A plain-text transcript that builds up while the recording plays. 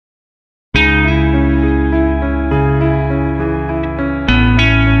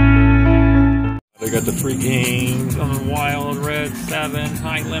at the free games. On wild, red, 7,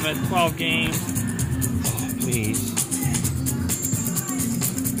 high limit, 12 games. Oh, please.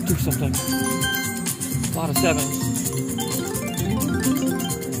 Do something. A lot of 7s.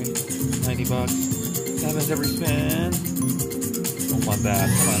 90 bucks. 7s every spin. Don't want that.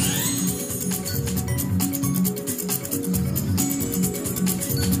 Come on.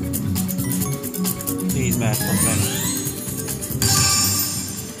 Please match something.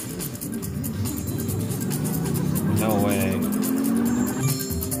 No way.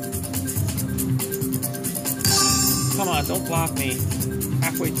 Come on, don't block me.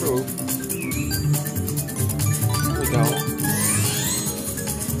 Halfway through. There we go.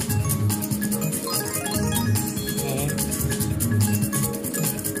 Okay.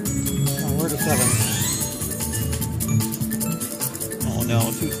 Oh, where are the 7? Oh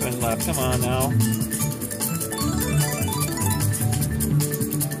no, 2 spins left. Come on now.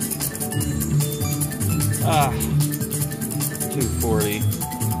 Ah. 240.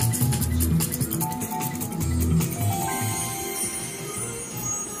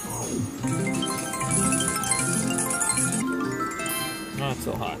 Not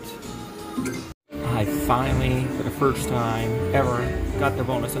so hot. I finally, for the first time ever, got the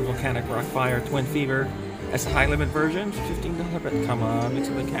bonus on Volcanic Rock Fire Twin Fever. That's the high limit version. $15 bet. Come on, mix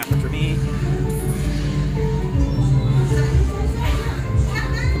it with a cap for me.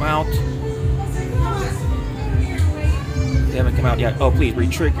 Come out. They haven't come out yet. Oh, please,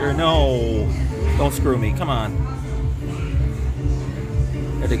 re-trigger. No! Don't screw me. Come on.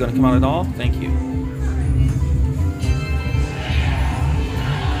 Are they going to come out at all? Thank you.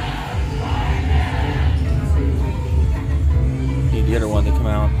 Need the other one to come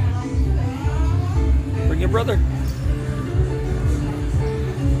out. Bring your brother.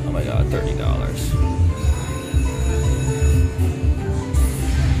 Oh my god, $30.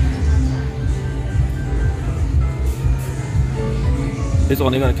 It's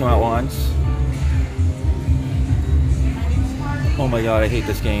only going to come out once. Oh my god, I hate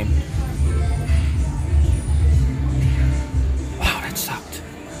this game. Wow, that sucked.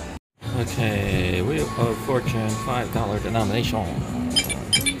 Okay, Wheel of Fortune, $5 denomination.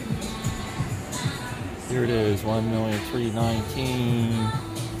 Here it is,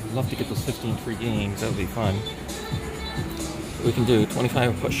 1,319,000. Love to get those 15 free games. That would be fun. We can do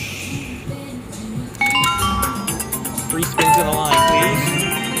 25 push. 3 spins in a line, please.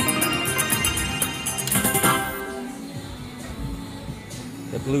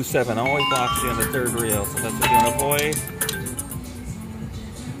 The blue 7 always blocks you on the 3rd reel, so that's what you want to avoid.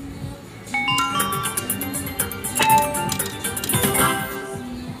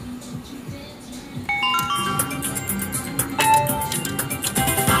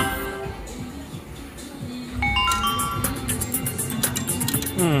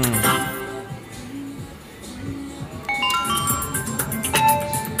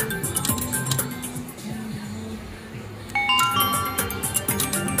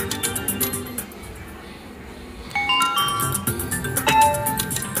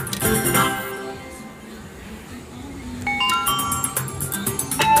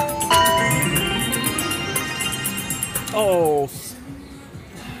 Oh.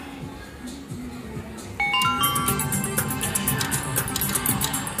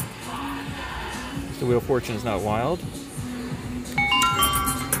 The Wheel of Fortune is not wild.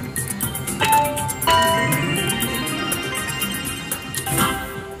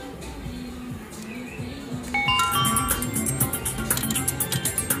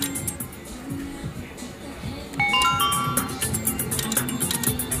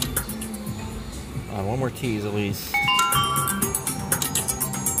 One more tease at least.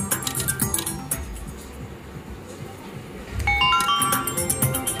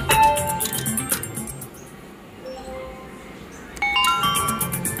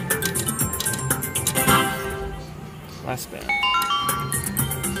 Last spin.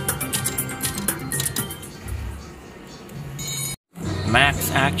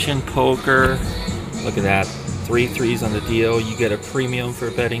 Max Action Poker. Look at that. 3 threes on the deal. You get a premium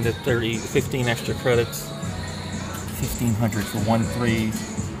for betting the 15 extra credits. 1,500 for 1 3.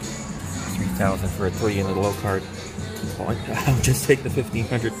 3,000 for a 3 in the low card. I'll just take the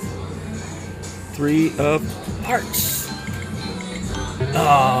 1,500. 3 of hearts.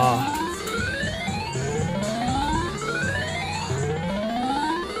 Ah.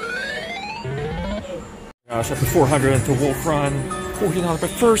 Gosh, after 400 into Wolf Run, $40 per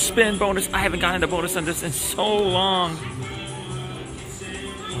first spin bonus. I haven't gotten the bonus on this in so long.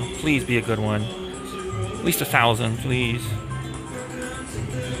 Oh, please be a good one. At least 1,000, please.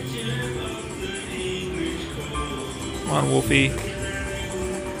 Come on, Wolfie.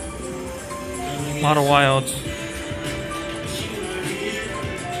 A lot of wilds.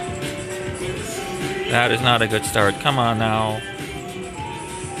 That is not a good start. Come on now.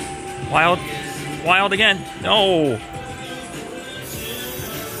 Wild. Wild again. No.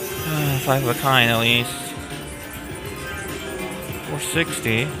 5 of a kind at least.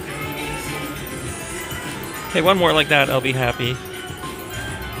 460. Hey, one more like that, I'll be happy.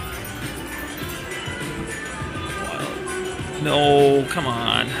 Wild. No, come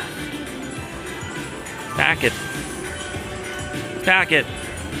on. Back it. Back it.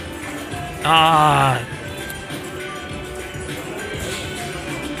 Ah.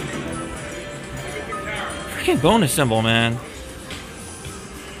 Freaking bonus symbol, man.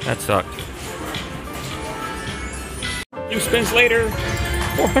 That sucked. 2 spins later,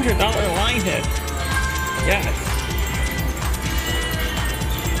 $400 line hit. Yes.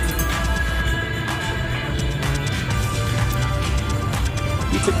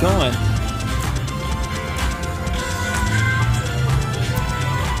 Keep it going.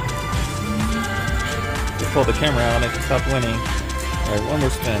 Just pull the camera out and I can stop winning. Alright, one more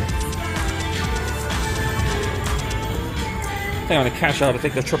spin. I think I'm gonna cash out to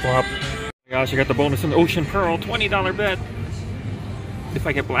take the triple up. Oh my gosh, I got the bonus in the Ocean Pearl, $20 bet. If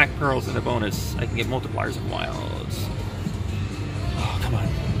I get black pearls in the bonus, I can get multipliers in wilds. Oh, come on.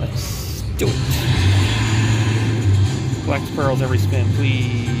 Let's do it. Black pearls every spin,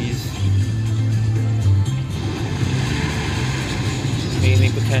 please.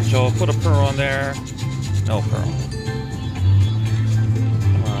 Amazing potential. Put a pearl on there. No pearl.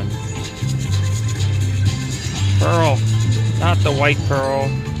 Come on. Pearl. Not the white pearl.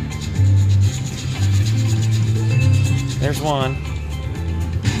 There's one.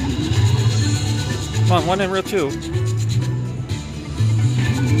 Come on, 1 in row 2.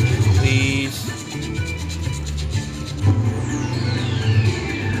 Please.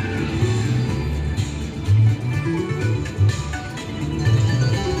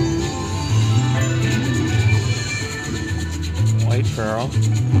 White pearl.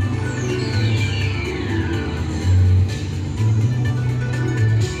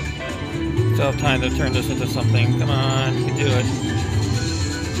 Still have time to turn this into something. Come on, you can do it.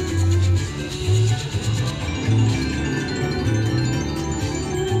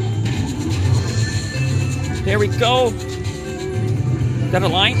 There we go. Is that a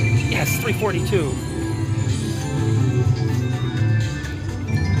line? Yes, 342.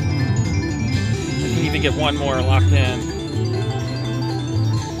 I can even get one more locked in.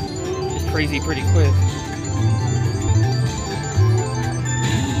 It's crazy pretty quick.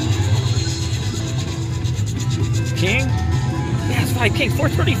 King? Yes, 5 kings,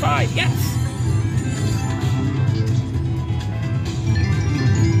 435, yes!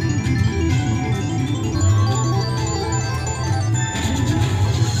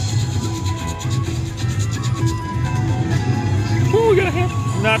 Ooh, we got a hand.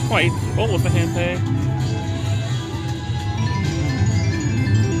 Not quite, almost a Handpay.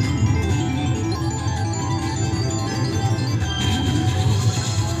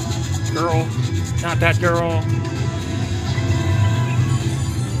 Girl, not that girl.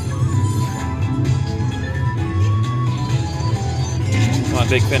 Come on,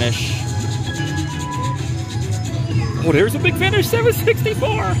 big finish. Oh, there's a big finish,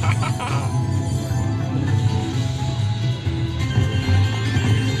 764!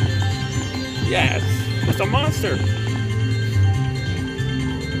 Yes, it's a monster.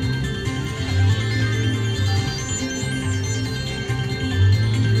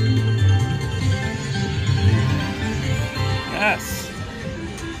 Yes.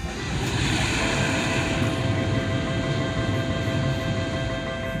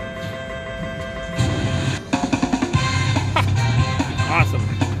 Awesome.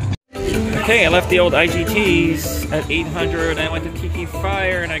 Okay, I left the old IGTs at 800 and I went to Tiki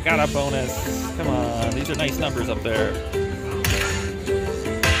Fire and I got a bonus. Come on, these are nice numbers up there.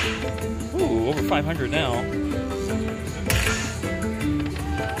 Ooh, over 500 now.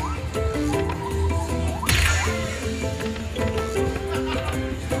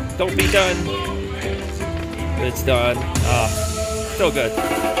 Don't be done. It's done. Still good.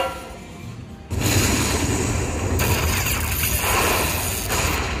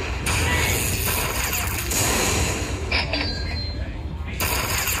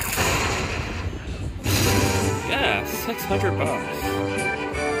 Yeah, $600.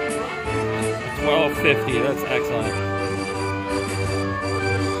 1250. That's excellent.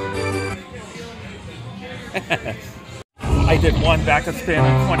 I did one back to spin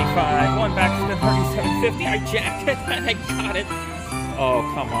at 25, one back to spin 37.50. I jacked it and I got it. Oh,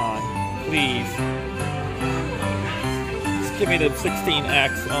 come on. Please. Just Give me the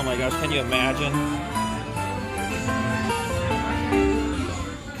 16x. Oh my gosh, can you imagine?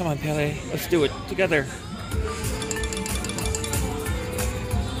 Come on, Pele. Let's do it together.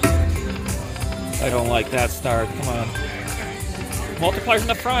 I don't like that start. Come on. Multipliers in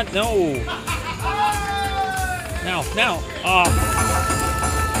the front. No. Now. Ah.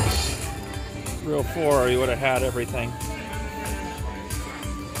 304. You would have had everything.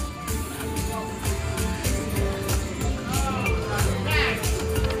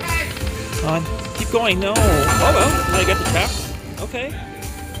 Come on. Keep going. No. Oh well. Did I get the tap? Okay.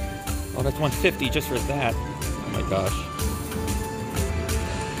 Oh, that's 150 just for that. Oh my gosh.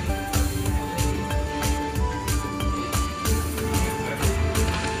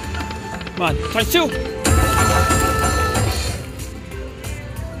 Come on, times 2!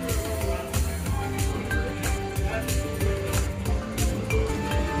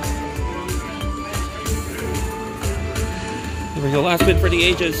 Here we go, last bid for the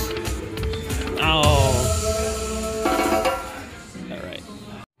ages. Oh. Alright.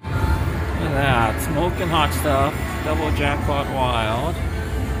 Look at that, Smokin' hot stuff. Double Jackpot Wild.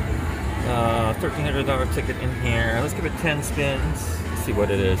 $1,300 ticket in here. Let's give it 10 spins. See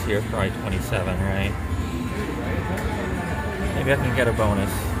what it is here, probably 27, right? Maybe I can get a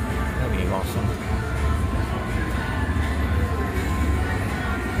bonus. That'd be awesome.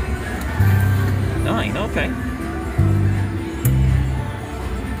 $9, okay.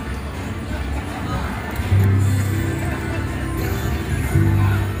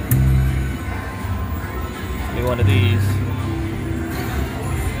 Maybe one of these.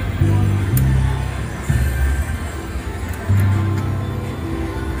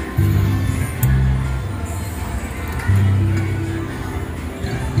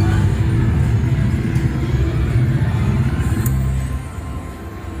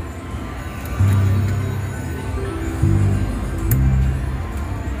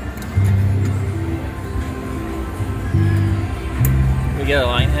 Get a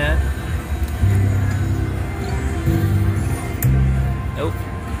line head. Nope.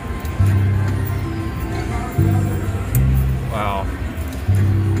 Wow.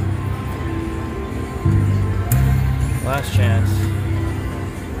 Last chance.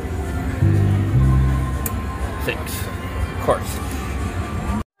 6. Of course.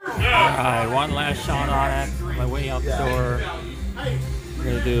 Alright, one last shot on it. On my way out the door. We're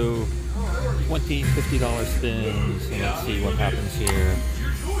gonna do $20, $50 spins, and let's see what happens here.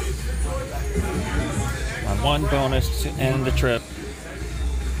 On one bonus to end the trip.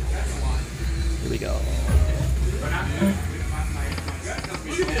 Here we go.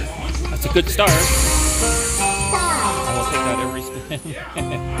 That's a good start. I will take that every spin.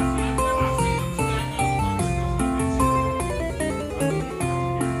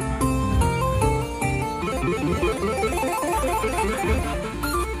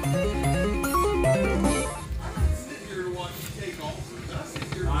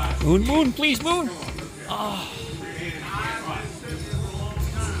 Moon, please, moon! Oh.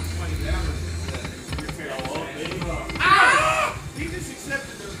 He just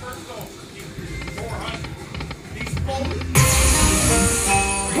accepted their first offer. 400. He's folded.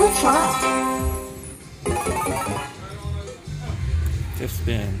 Good shot. 5th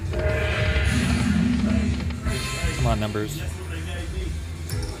spin. Come on, numbers.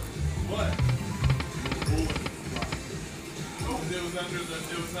 What? It was under the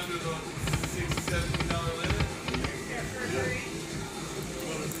 $6-17 limit.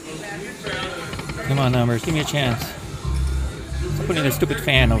 Come on, numbers. Give me a chance. I'm putting a stupid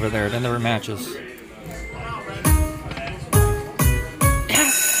fan over there. Then there were matches.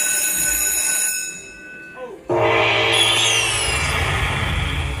 Yes!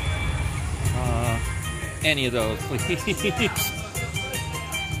 Any of those, please.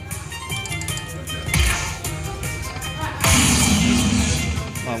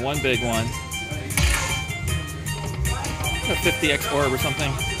 One big one. A 50x orb or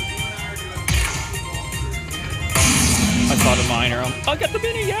something. I saw the minor. I'll get the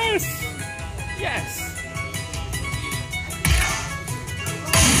mini, yes! Yes!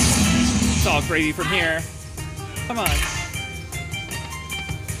 It's all gravy from here. Come on.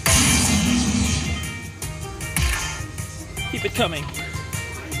 Keep it coming.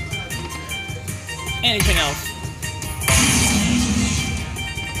 Anything else?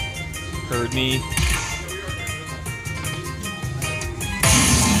 Heard me.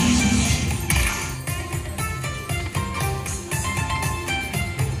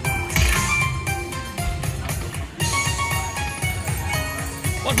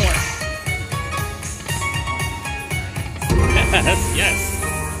 One more. Yes, yes.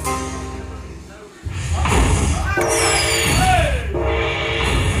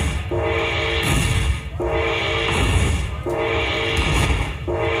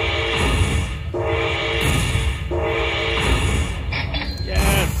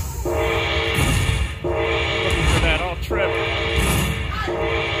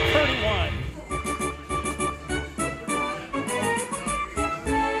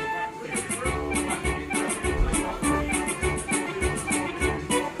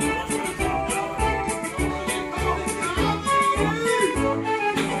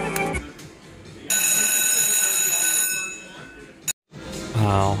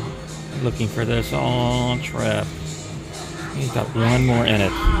 looking for this all trip. He's got one more in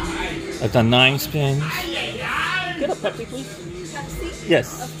it. I've done 9 spins. Get a Pepsi, please. Pepsi?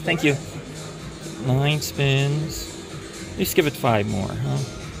 Yes, thank you. 9 spins. Let's give it 5 more, huh?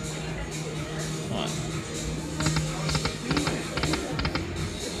 1,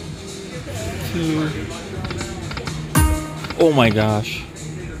 2. Oh my gosh.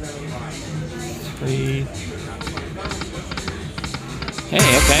 3.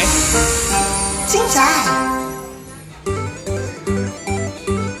 Hey, okay. 精彩。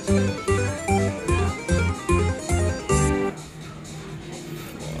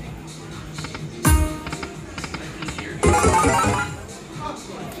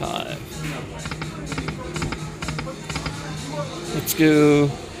 5. Let's go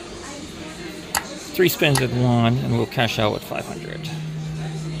 3 spins at 1 and we'll cash out with 500.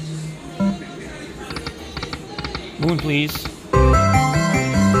 Moon, please.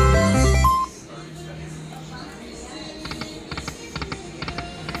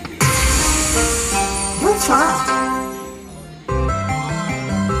 Good try.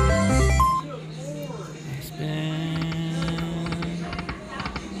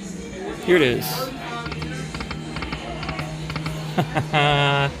 Here it is.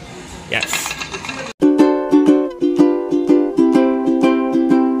 Yes.